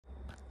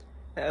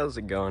How's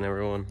it going,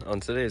 everyone? On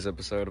today's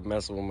episode of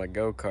Messing with My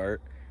Go-Kart,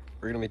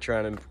 we're going to be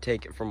trying to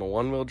take it from a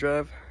one-wheel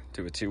drive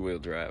to a two-wheel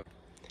drive.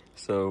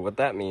 So what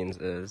that means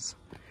is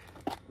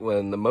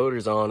when the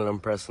motor's on and I'm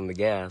pressing the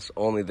gas,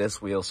 only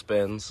this wheel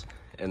spins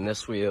and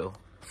this wheel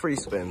free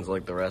spins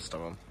like the rest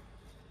of them.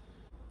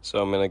 So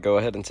I'm going to go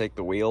ahead and take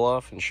the wheel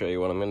off and show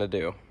you what I'm going to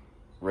do.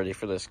 Ready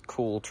for this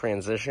cool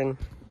transition?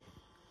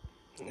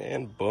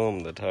 And boom,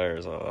 the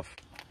tire's off.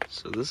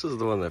 So this is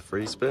the one that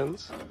free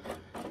spins.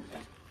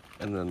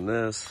 And then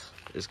this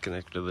is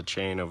connected to the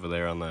chain over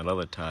there on that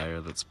other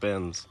tire that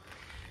spins.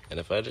 And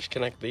if I just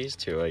connect these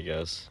two, I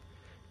guess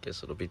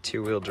it'll be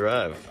two-wheel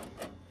drive.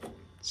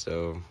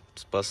 So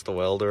just bust the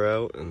welder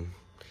out and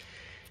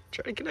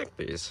try to connect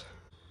these.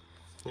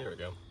 Here we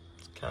go.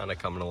 It's kind of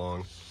coming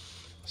along.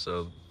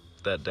 So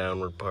that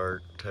downward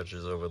part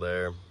touches over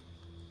there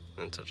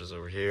and touches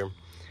over here.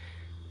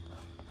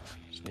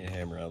 Just need to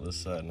hammer out this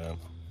side now.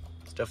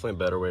 It's definitely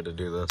a better way to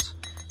do this,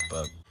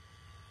 but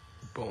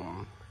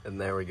boom. And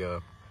there we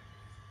go.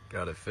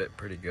 Got it fit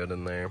pretty good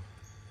in there.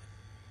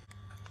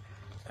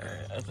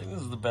 Alright, I think this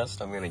is the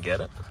best I'm gonna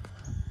get it.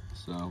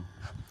 So,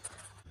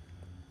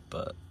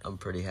 but I'm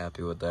pretty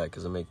happy with that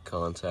because I make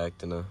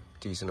contact and a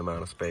decent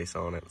amount of space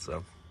on it,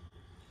 so.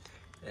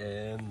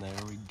 And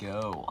there we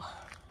go.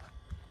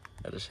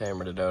 I just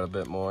hammered it out a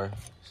bit more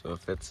so it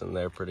fits in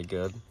there pretty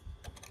good.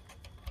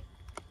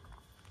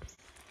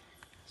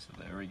 So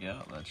there we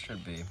go. That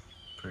should be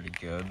pretty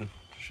good.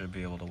 Should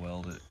be able to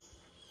weld it.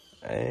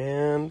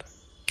 And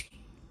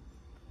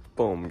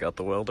boom, got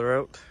the welder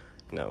out.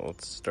 Now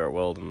let's start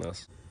welding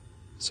this.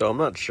 So I'm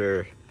not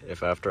sure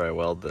if after I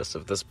weld this,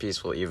 if this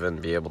piece will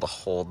even be able to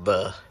hold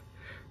the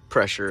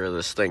pressure of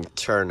this thing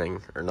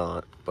turning or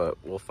not, but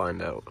we'll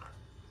find out.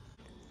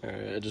 All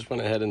right, I just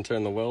went ahead and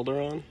turned the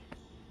welder on.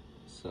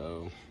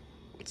 So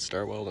let's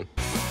start welding.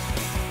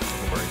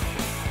 Don't worry.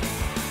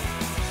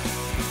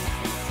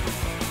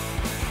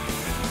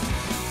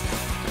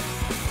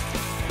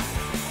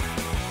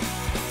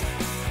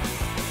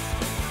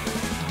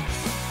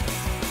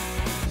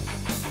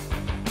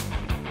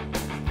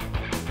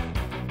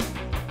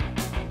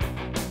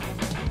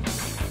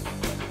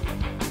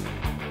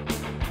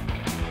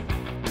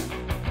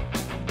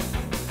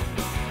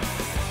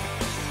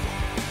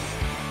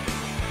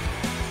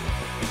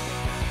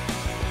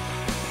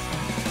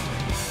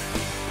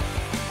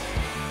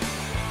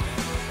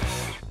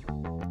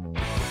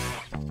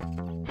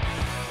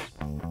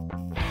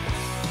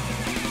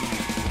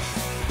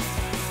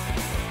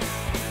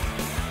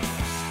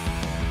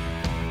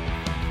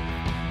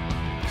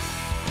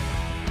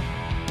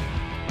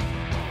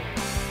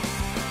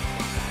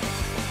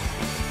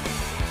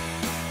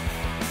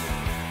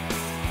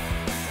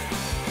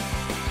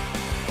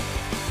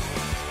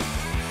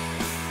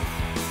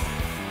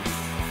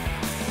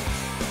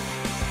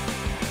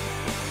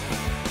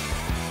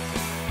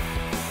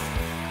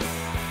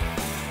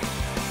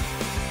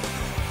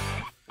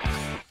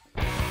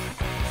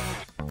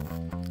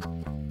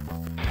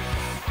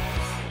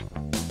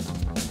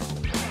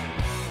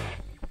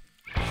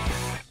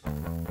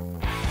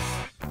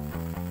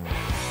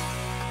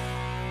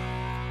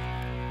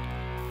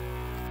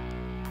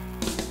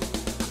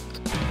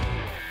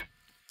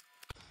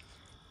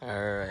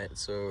 Alright,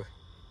 so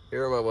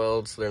here are my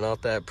welds. They're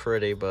not that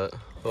pretty, but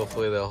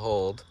hopefully they'll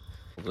hold.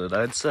 But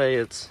I'd say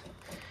it's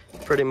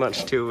pretty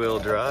much two-wheel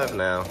drive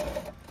now.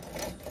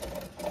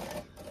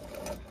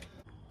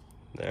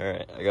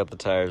 Alright, I got the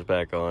tires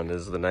back on.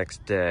 This is the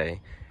next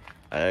day.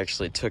 I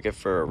actually took it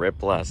for a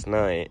rip last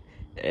night,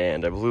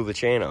 and I blew the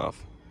chain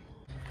off.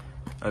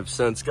 I've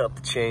since got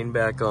the chain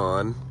back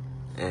on,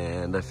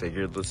 and I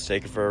figured let's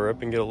take it for a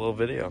rip and get a little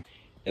video.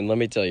 And let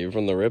me tell you,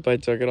 from the rip I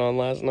took it on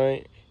last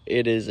night,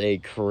 it is a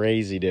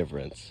crazy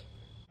difference.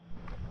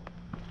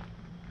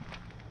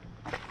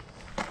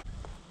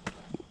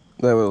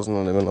 That wheel's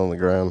not even on the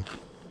ground.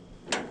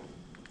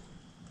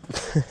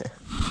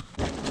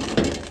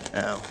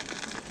 Ow.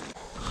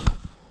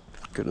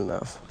 Good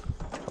enough.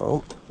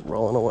 Oh,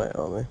 rolling away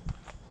on me.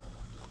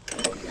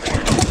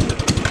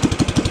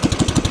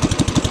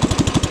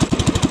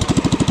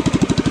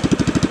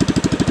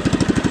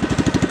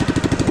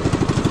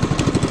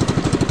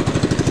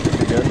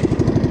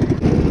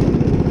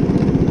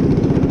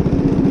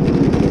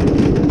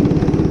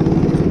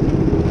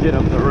 Get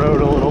up the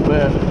road a little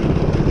bit.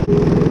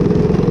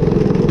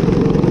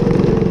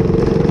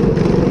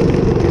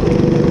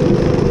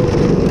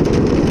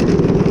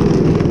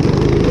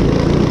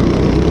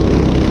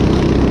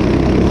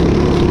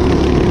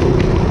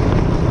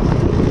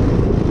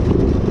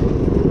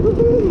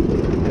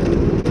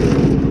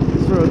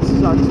 This road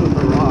sucks with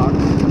the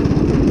rocks.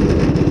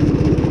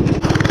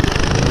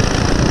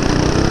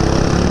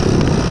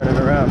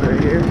 Turning around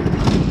right here.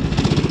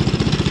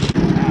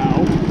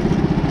 Ow.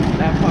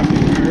 That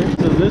fucking hurt.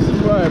 So this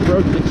is where I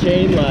broke the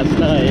chain last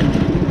night,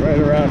 right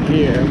around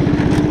here.